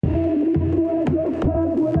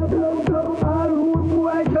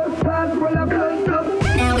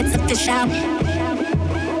shop.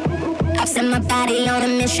 I've set my body on a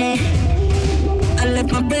mission. I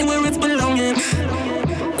left my brain where it's belonging,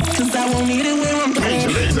 'cause I won't need it where I'm going.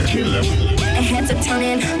 The heads are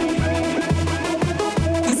turning.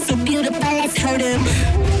 We're so beautiful, let's hurt him.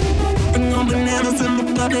 Bring on bananas in the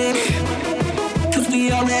bucket, 'cause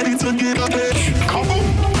we all ready to get up it. Come on.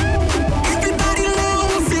 Everybody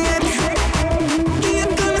knows it.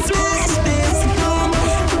 We're gonna smash this.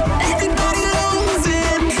 Everybody knows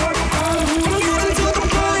it. Get into the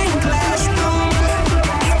point, clash, boom.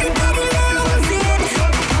 Everybody knows it.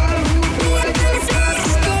 We're gonna smash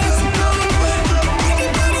this.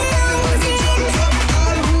 Everybody knows it.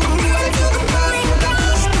 Get into the point,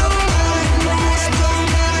 clash, boom. Clash, boom.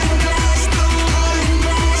 Clash, boom.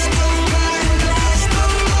 Clash, boom. Clash,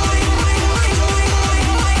 boom.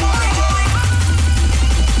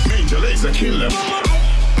 Major Lazer killer.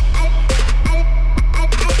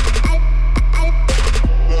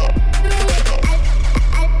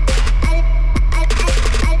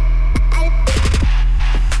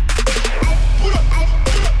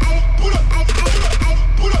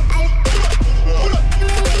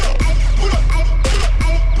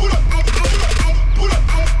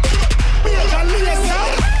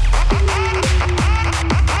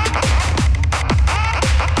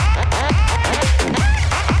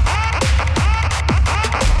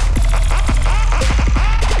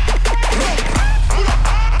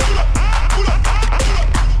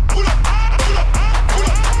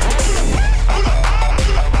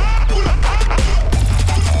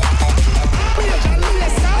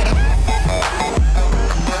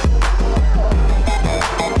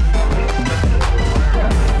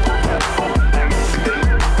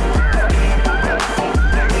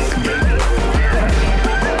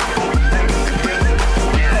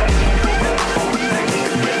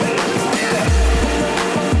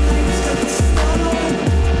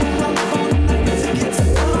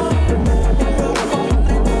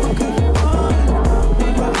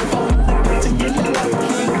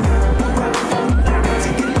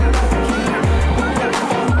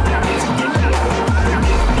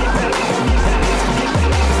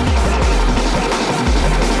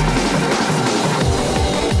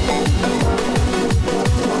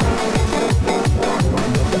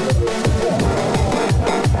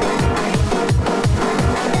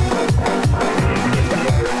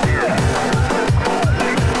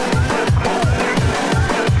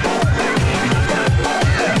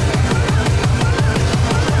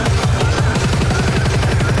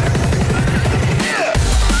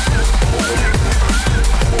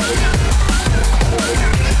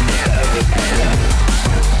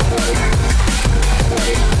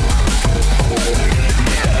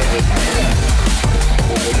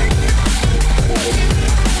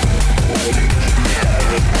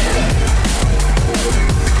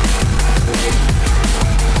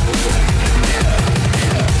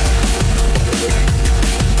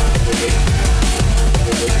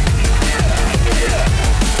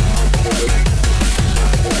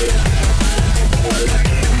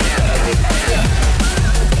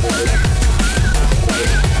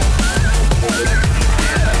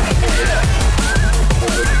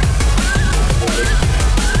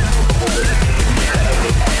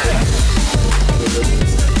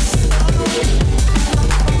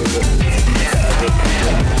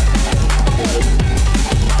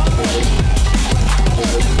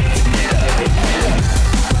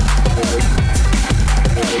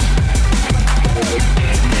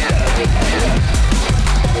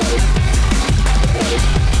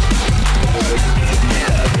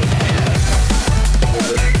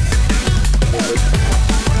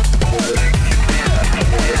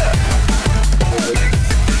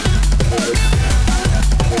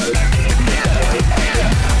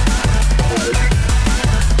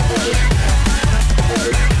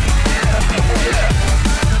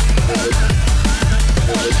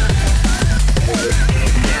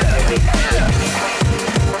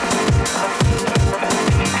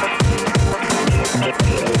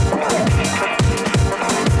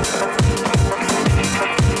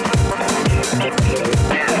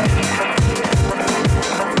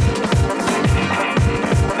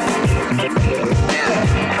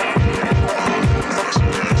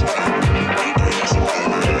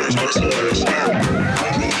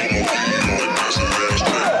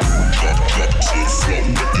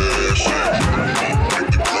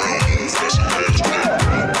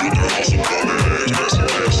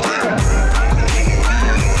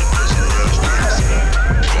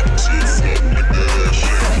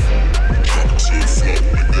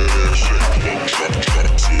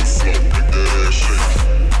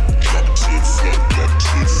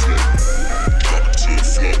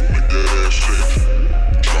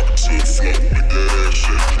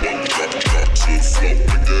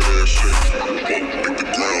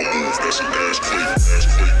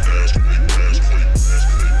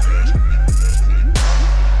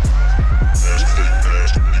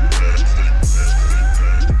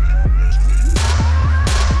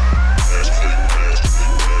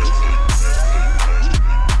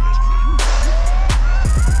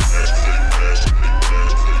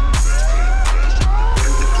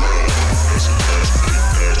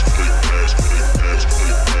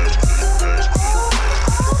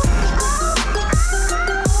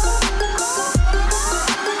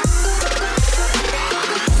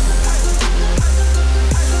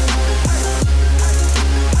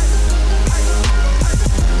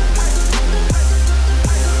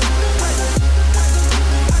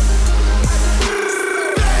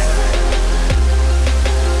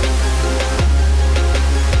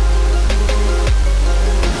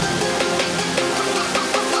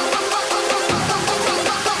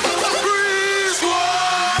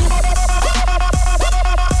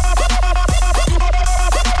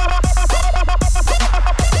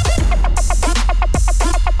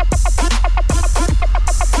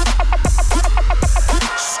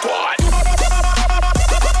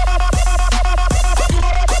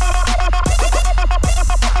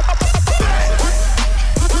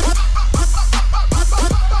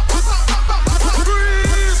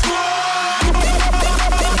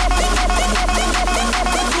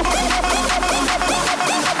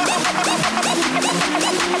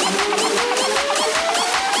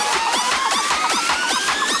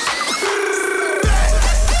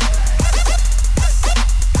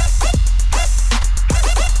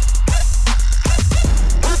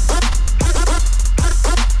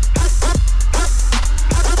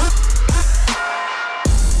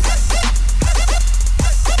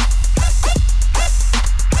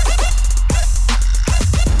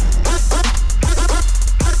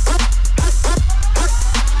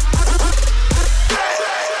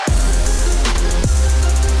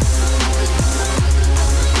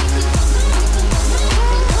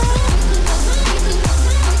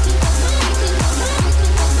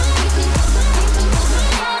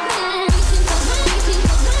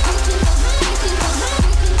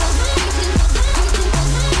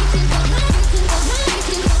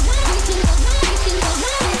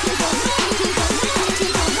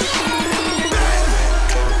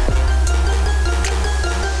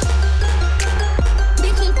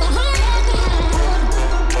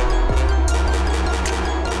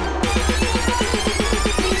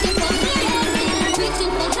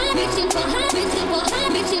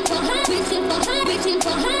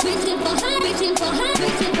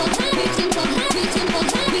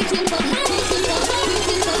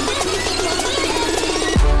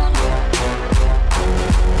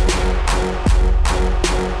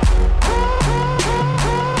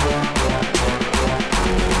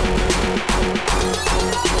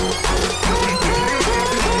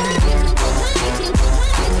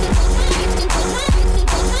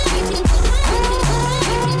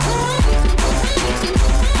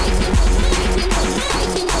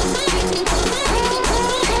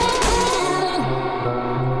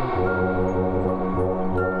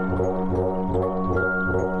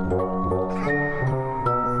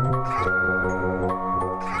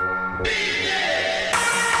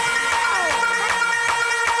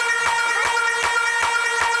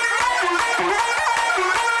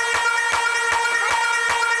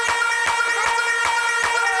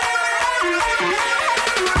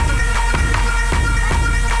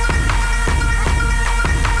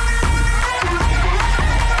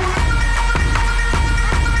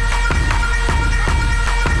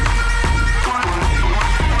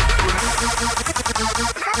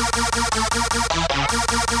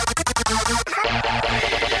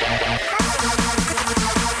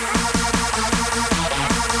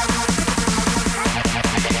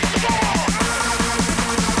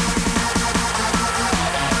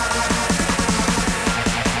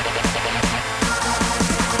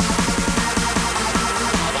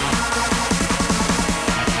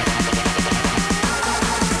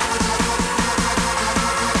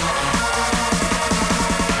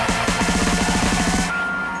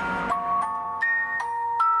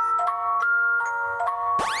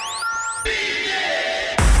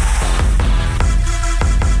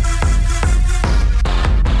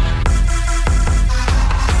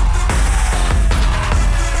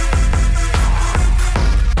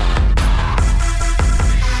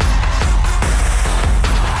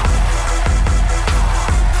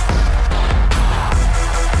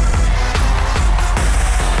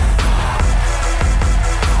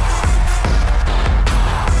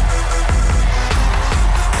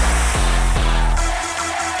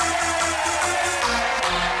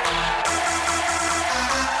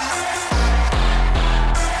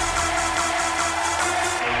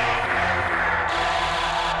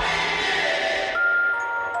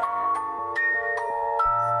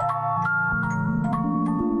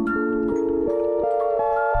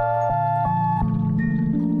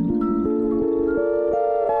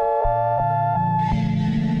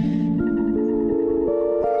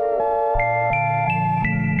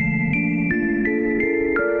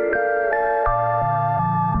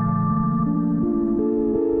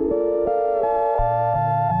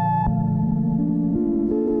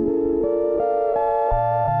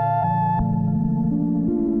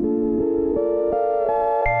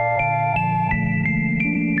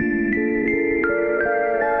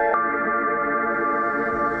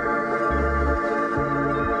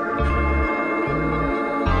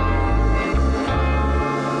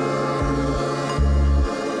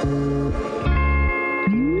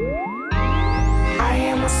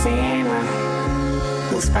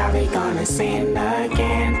 probably gonna sin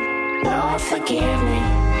again. Lord, forgive me.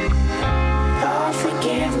 Lord,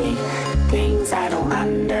 forgive me. Things I don't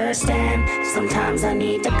understand. Sometimes I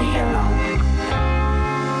need to be alone.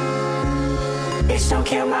 Bitch, don't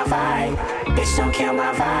kill my vibe. Bitch, don't kill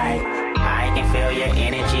my vibe. I can feel your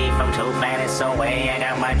energy from 2 planets away. I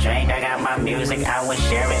got my drink, I got my music, I will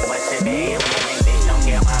share it. But today I'm living. Bitch, don't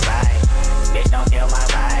kill my vibe. Bitch, don't kill my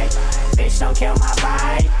vibe. Bitch, don't kill my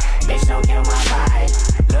vibe. Bitch, don't kill my vibe.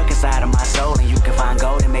 Look inside of my soul and you can find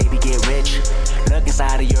gold and maybe get rich. Look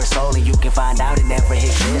inside of your soul and you can find out it never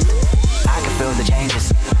exists. I can feel the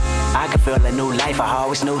changes. I can feel a new life. I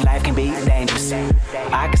always knew life can be dangerous.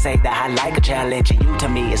 I can say that I like a challenge and you to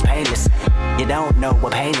me is painless. You don't know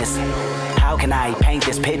what pain is. How can I paint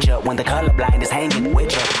this picture when the colorblind is hanging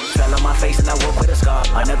with you? Fell on my face and I woke with a scar.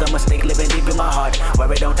 Another mistake living deep in my heart.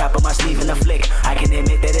 Wear it on top of my sleeve in a flick. I can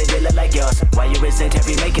admit that it did look like yours. Why you resent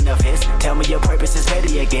every making of his? Tell me your purpose is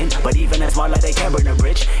petty again. But even as small like they can burn a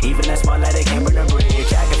bridge. Even as small like they can burn a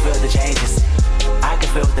bridge. I can feel the changes. I can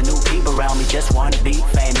feel the new people around me just wanna be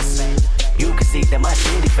famous. You can see that my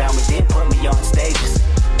city found me, then put me on stages.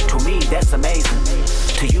 To me, that's amazing.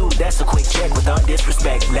 To you, that's a quick check with all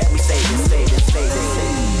disrespect. Let me say this, say this, say this, say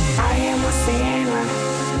this. I am a sinner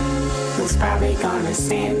who's probably gonna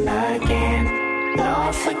sin again.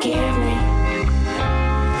 Lord, forgive me.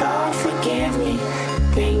 Lord, forgive me.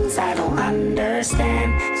 Things I don't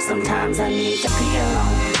understand. Sometimes I need to be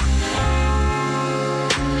alone.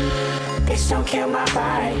 Bitch, don't kill my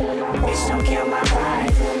vibe. Bitch, don't kill my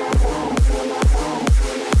vibe.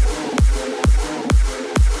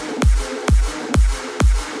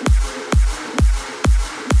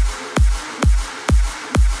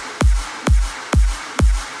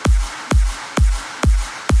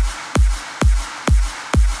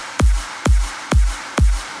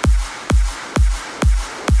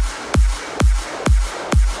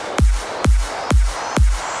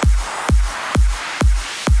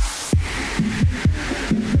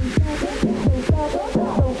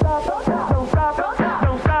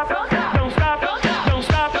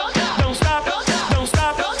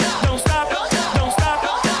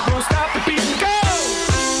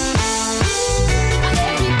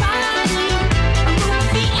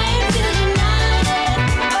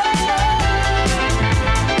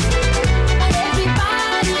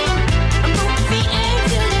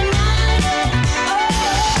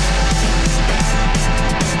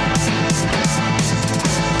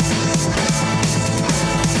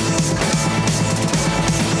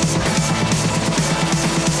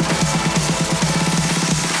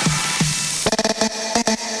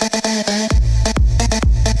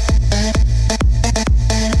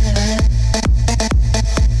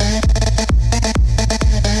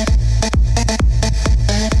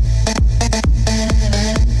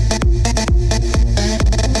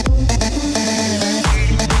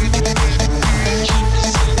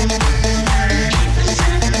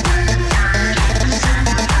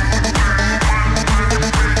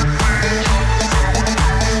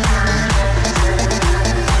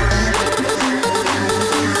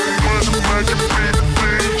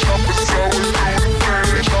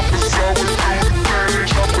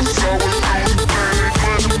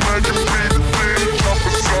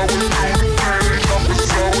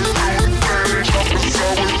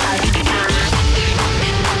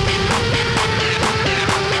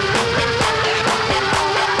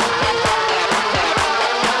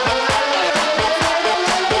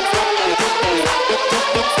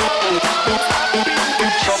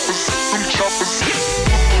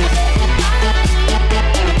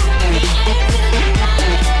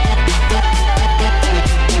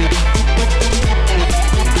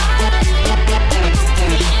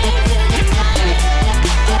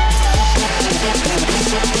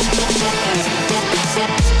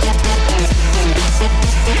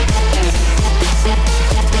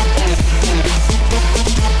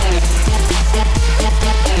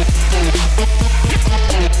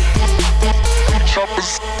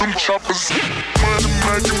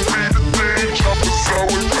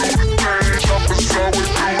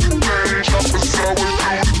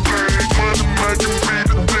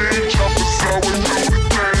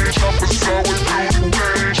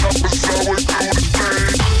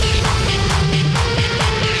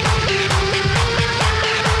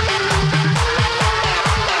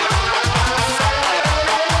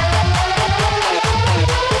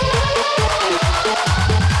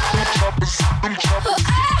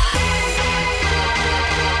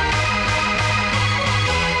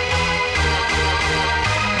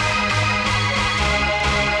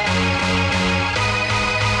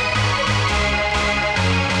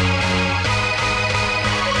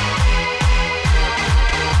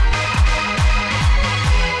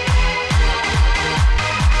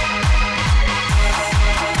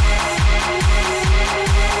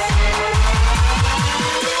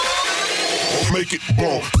 Make it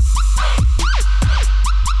bump.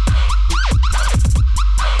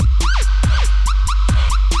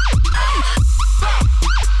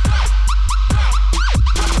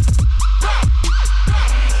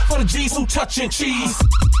 For the G's who touchin' cheese.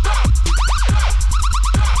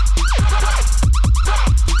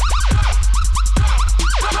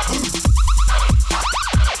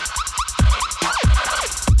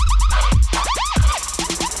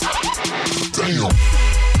 Damn.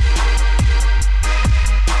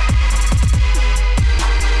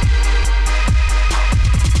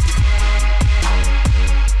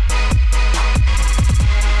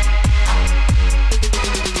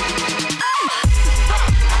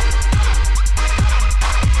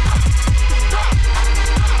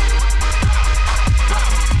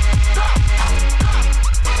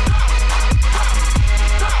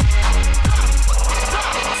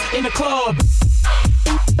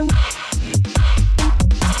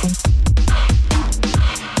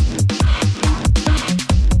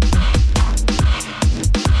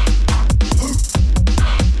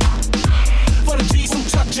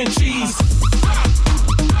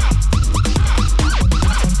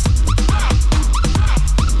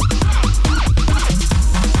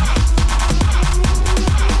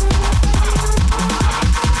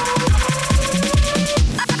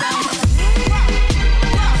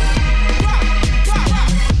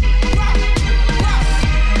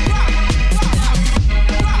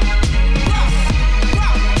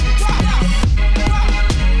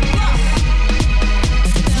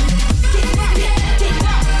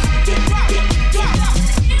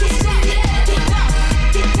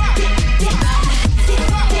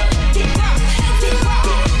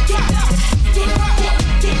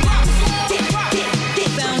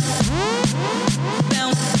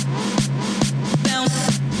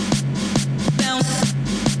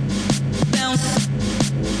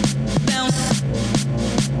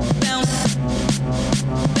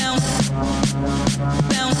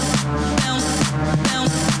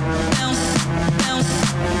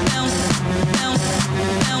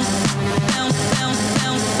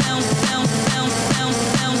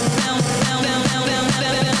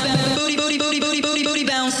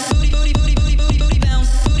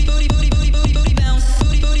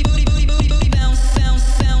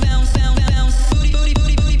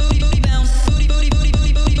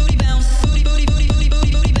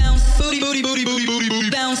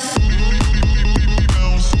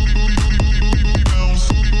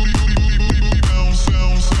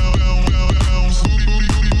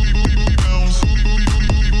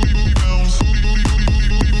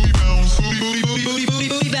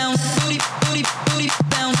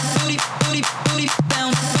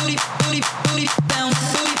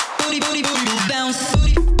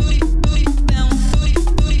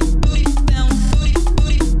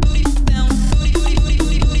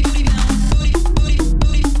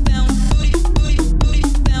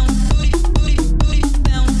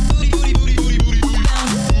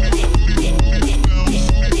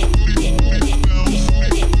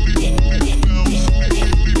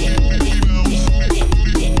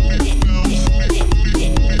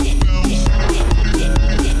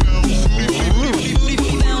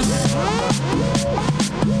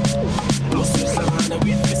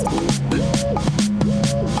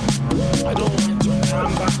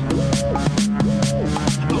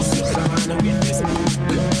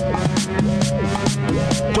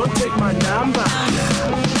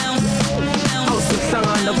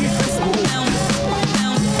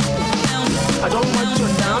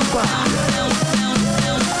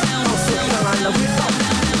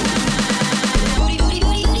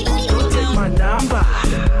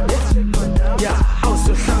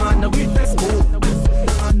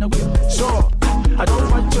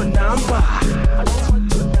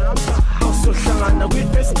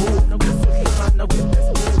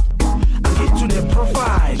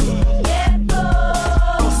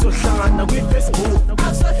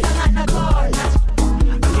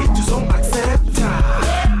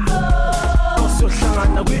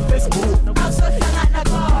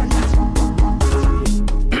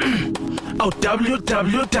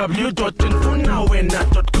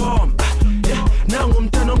 www.mfunawena.com. Nangu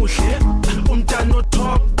umntana omuhle, umntana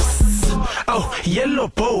otops. Yellow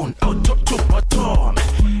bone, top to bottom.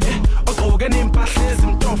 Ogqoke nempahla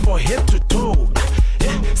ezimhlophe head to toe.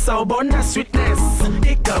 Sawubona sweetness,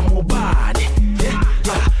 igama ubani.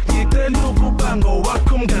 Ngicela ukuba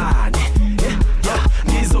ngowakho umngane.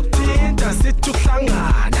 Ngizokuthinta sithi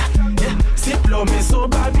ukuhlangana. Siblome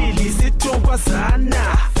sobabili sithi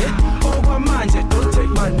ukwazana. Okwamanje don't take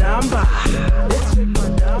my number.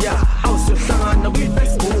 Yeah.